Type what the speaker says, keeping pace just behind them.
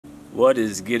What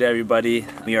is good, everybody?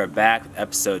 We are back with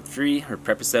episode 3, or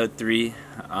episode 3.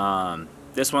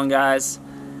 This one, guys,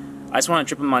 I just went on a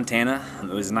trip in Montana. It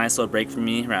was a nice little break for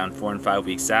me, around 4 and 5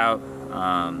 weeks out.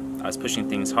 I was pushing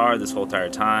things hard this whole entire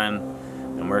time.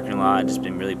 Been working a lot, just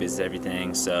been really busy with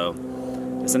everything. So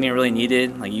it's something I really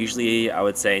needed. Like usually, I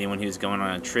would say anyone who's going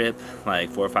on a trip,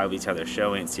 like 4 or 5 weeks out of their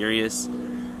show, ain't serious.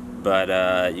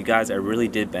 But you guys, I really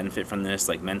did benefit from this,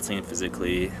 like mentally and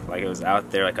physically. Like I was out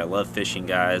there, like I love fishing,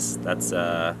 guys. That's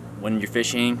when you're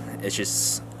fishing, it's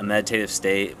just a meditative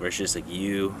state where it's just like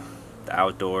you, the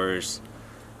outdoors,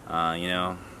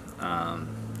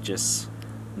 just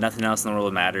nothing else in the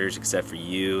world matters except for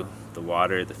you, the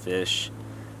water, the fish,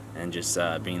 and just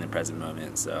being in the present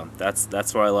moment. So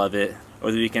that's why I love it.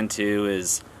 Over the weekend too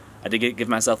is I did give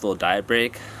myself a little diet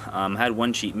break. I had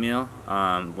one cheat meal,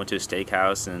 went to a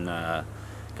steakhouse and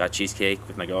got cheesecake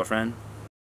with my girlfriend.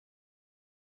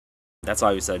 That's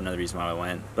obviously another reason why I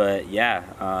went. But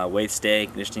yeah, weighed steak,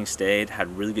 conditioning stayed,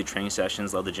 had really good training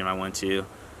sessions, love the gym I went to. You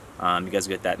guys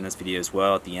will get that in this video as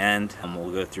well at the end.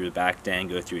 We'll go through a back day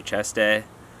and go through a chest day.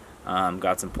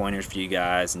 Got some pointers for you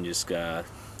guys and just, it's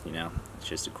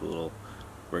just a cool little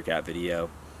workout video.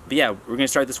 But yeah, we're going to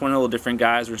start this one a little different,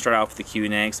 guys. We're going to start off with the Q&A,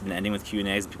 because I've been ending with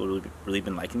Q&As, and people really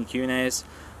been liking the Q&As.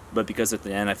 But because at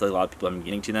the end, I feel like a lot of people have been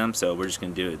getting to them, so we're just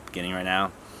going to do it at the beginning right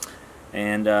now.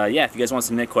 And yeah, if you guys want to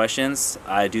submit questions,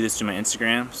 I do this through my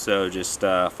Instagram, so just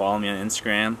follow me on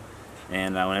Instagram.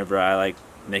 And whenever I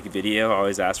make a video, I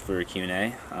always ask for a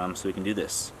Q&A, so we can do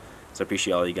this. So I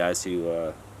appreciate all you guys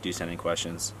who do send in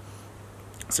questions.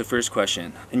 So first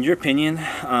question, in your opinion,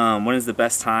 when is the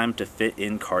best time to fit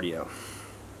in cardio?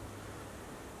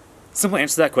 Simple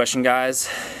answer to that question, guys,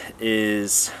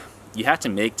 is you have to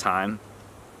make time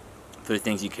for the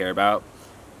things you care about,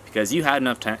 because you had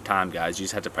enough time, guys. You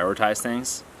just have to prioritize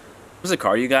things. What's a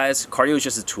cardio, guys? Cardio is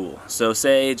just a tool. So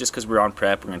say just because we're on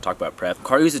prep, we're going to talk about prep.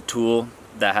 Cardio is a tool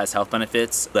that has health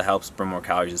benefits that helps burn more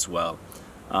calories as well.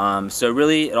 So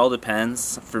really, it all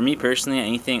depends. For me personally,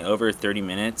 anything over 30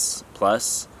 minutes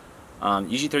plus.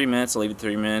 Usually 30 minutes, I'll leave it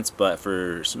 30 minutes, but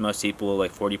for most people, like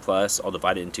 40 plus, I'll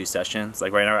divide it in 2 sessions.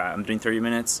 Like right now, I'm doing 30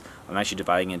 minutes. I'm actually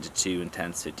dividing it into 2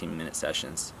 intense 15-minute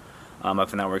sessions. I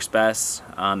find that works best.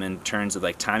 In terms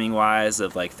of timing wise,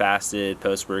 of fasted,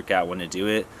 post-workout, when to do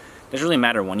it. It doesn't really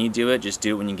matter when you do it, just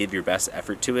do it when you give your best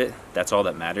effort to it. That's all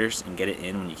that matters, and get it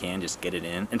in when you can, just get it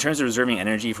in. In terms of reserving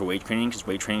energy for weight training, because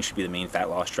weight training should be the main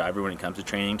fat loss driver when it comes to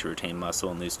training, to retain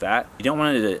muscle and lose fat. You don't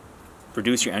want to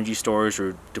reduce your energy stores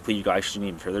or deplete your glycogen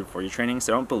even further before your training.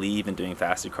 So I don't believe in doing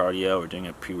fasted cardio or doing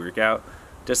a pre-workout.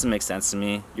 It doesn't make sense to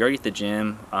me. You're already at the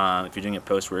gym if you're doing it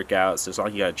post-workout, so it's not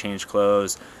like you got to change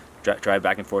clothes, drive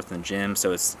back and forth in the gym,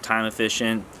 so it's time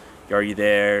efficient. You're already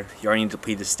there. You already need to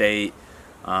deplete the state.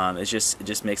 It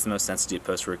just makes the most sense to do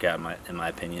post-workout in my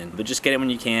opinion. But just get it when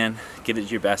you can. Give it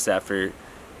your best effort.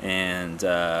 And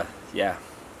yeah.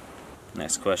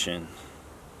 Next question.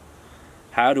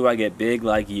 How do I get big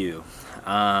like you?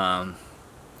 I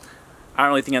don't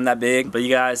really think I'm that big, but you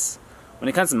guys, when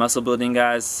it comes to muscle building,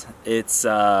 guys, it's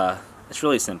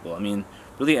really simple. I mean,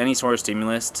 really any sort of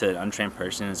stimulus to an untrained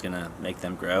person is gonna make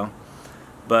them grow.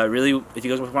 But really, if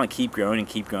you guys want to keep growing and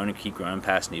keep growing and keep growing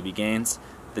past newbie gains,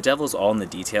 the devil's all in the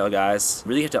detail, guys.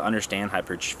 Really have to understand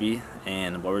hypertrophy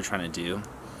and what we're trying to do.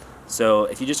 So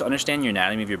if you just understand your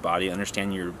anatomy of your body,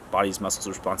 understand your body's muscles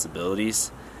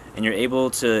responsibilities, and you're able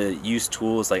to use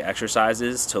tools like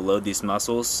exercises to load these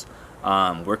muscles,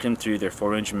 work them through their full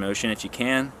range of motion if you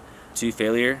can, to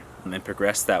failure, and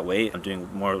progress that weight. I'm doing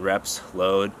more reps,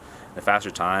 load, in a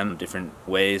faster time, different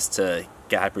ways to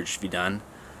get hypertrophy done.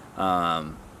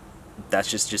 That's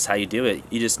just how you do it.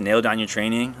 You just nail down your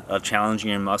training of challenging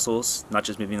your muscles, not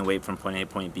just moving the weight from point A to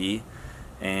point B.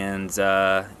 And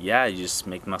yeah, you just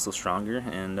make the muscle stronger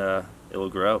and it will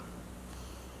grow.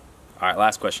 Alright,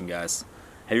 last question, guys.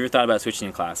 Have you ever thought about switching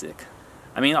to Classic?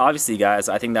 I mean, obviously, guys,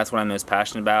 I think that's what I'm most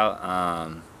passionate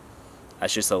about.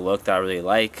 That's just a look that I really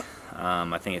like.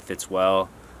 I think it fits well,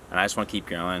 and I just want to keep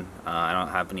growing. I don't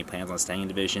have any plans on staying in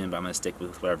division, but I'm going to stick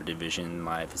with whatever division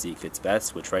my physique fits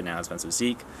best, which right now is men's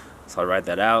physique. So I'll ride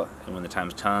that out, and when the time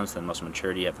comes, then muscle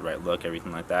maturity, have the right look,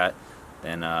 everything like that,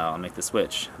 then I'll make the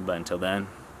switch. But until then,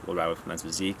 we'll ride with men's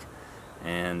physique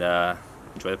and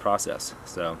enjoy the process.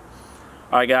 So.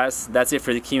 Alright, guys, that's it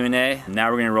for the Q&A.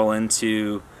 Now we're going to roll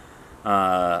into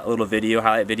a little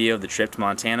highlight video of the trip to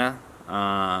Montana.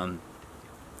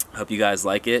 Hope you guys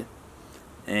like it.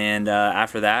 And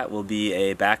after that will be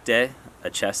a back day, a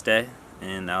chest day,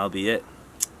 and that'll be it.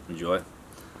 Enjoy.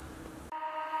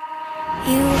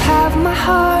 You have my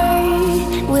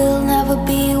heart, we'll never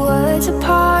be words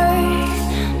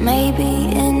apart.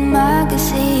 Maybe in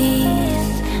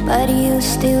magazines, but you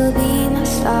still be my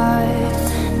star,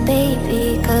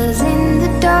 baby. 'Cause in the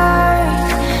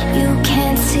dark you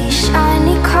can't see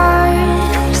shiny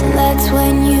cars, and that's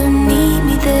when you need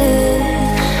me there.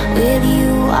 With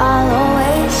you I'll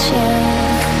always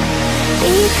share,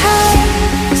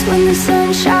 because when the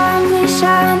sun shines we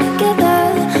shine together.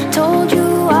 Told you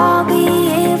I'll be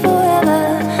here forever,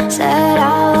 said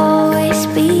I'll always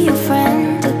be your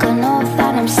friend. Took an oath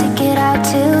that I'm stick it out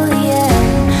till the end.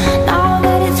 Now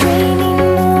that it's raining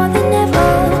more than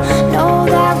ever, know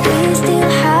that we still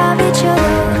have each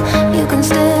other. You can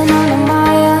stand under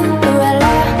my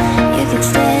umbrella, you can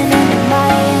stand under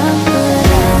my umbrella,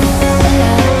 under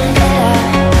my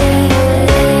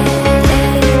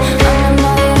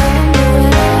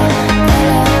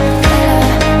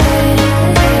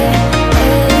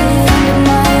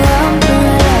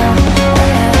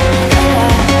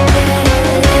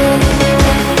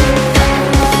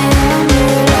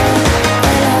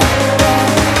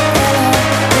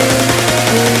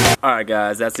Alright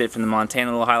guys, that's it from the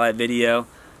Montana little highlight video.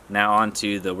 Now on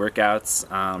to the workouts.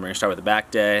 We're going to start with the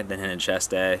back day, then hit a chest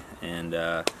day, and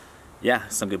yeah,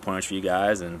 some good pointers for you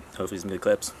guys, and hopefully some good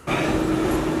clips.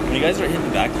 When you guys are hitting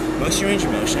the back, most of your range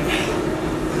of motion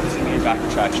is going to be your back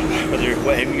retraction. Whether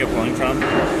what aim you're pulling from,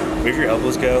 wherever your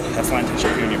elbows go, that's line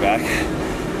tension in your back.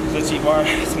 So the T-bar,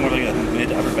 it's more like a mid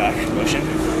to upper back motion.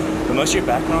 But most of your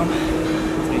back ROM is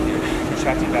going to be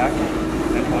retracting back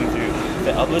and pulling through.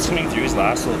 The elbows coming through is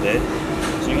last a little bit.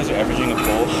 So you guys are ever doing a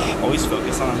pull, always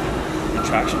focus on the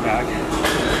traction back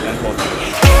and pull through.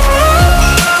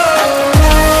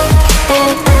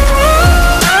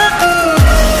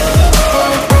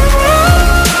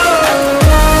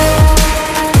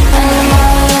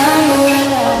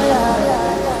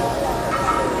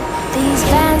 These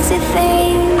fancy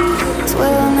things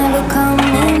will never come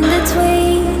in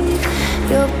between.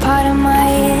 You're part of my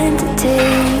entity,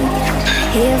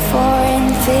 here for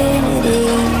infinity.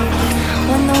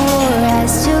 When the war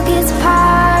has took its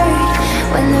part,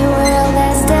 when the world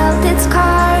has dealt its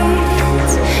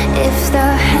cards, if the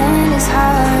hand is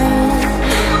hard,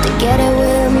 together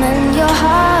we'll mend your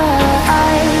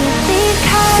heart.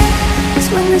 Because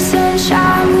when the sun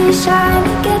shines, we shine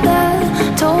together.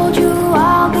 Told you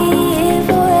I'll be here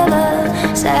forever,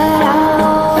 said I'll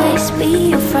always be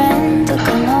your friend. Took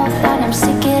an oath that I'm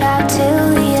stick it out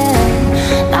till the end.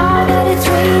 Now that it's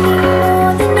raining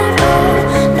more than ever,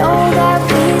 know that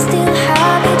we still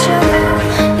have each other.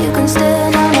 You can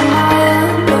stand under my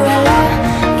umbrella,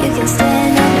 you can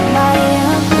stand under my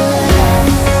umbrella.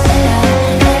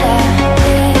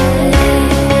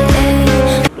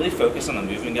 Really focus on the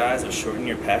movement, guys, of shortening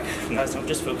your pec. Guys, don't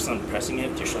just focus on pressing it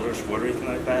with your shoulders forward or anything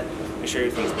like that. Make sure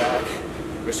everything's back.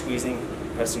 We're squeezing,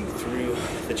 pressing through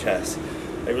the chest.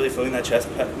 Like really feeling that chest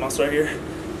muscle right here.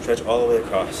 Stretch all the way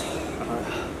across.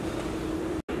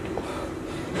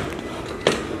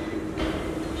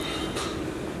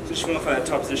 So just want to find that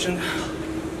top position,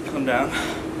 come down,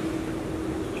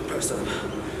 and press up.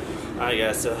 Alright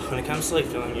guys, so when it comes to like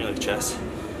feeling your like chest,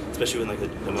 especially with like the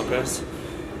demo press,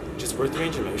 just work the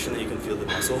range of motion that you can feel the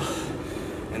muscle,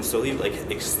 and slowly like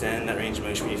extend that range of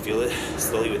motion when you feel it,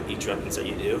 slowly with each repetance that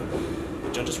you do.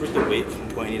 But don't just work the weight from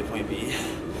point A to point B.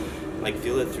 Like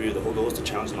feel it through. The whole goal is to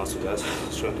challenge the muscle, guys.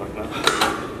 That's what I'm talking about.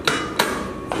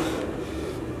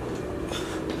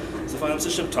 So find a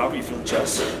position up top where you feel the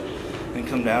chest, and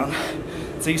come down.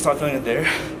 Say you start feeling it there,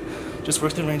 just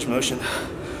work the range of motion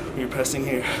where you're pressing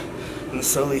here, and then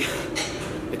slowly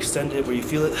extend it where you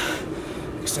feel it,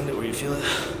 extend it where you feel it,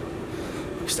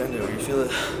 extend it where you feel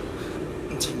it,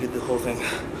 until you get the whole thing.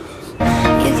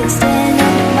 You can stand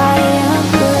on my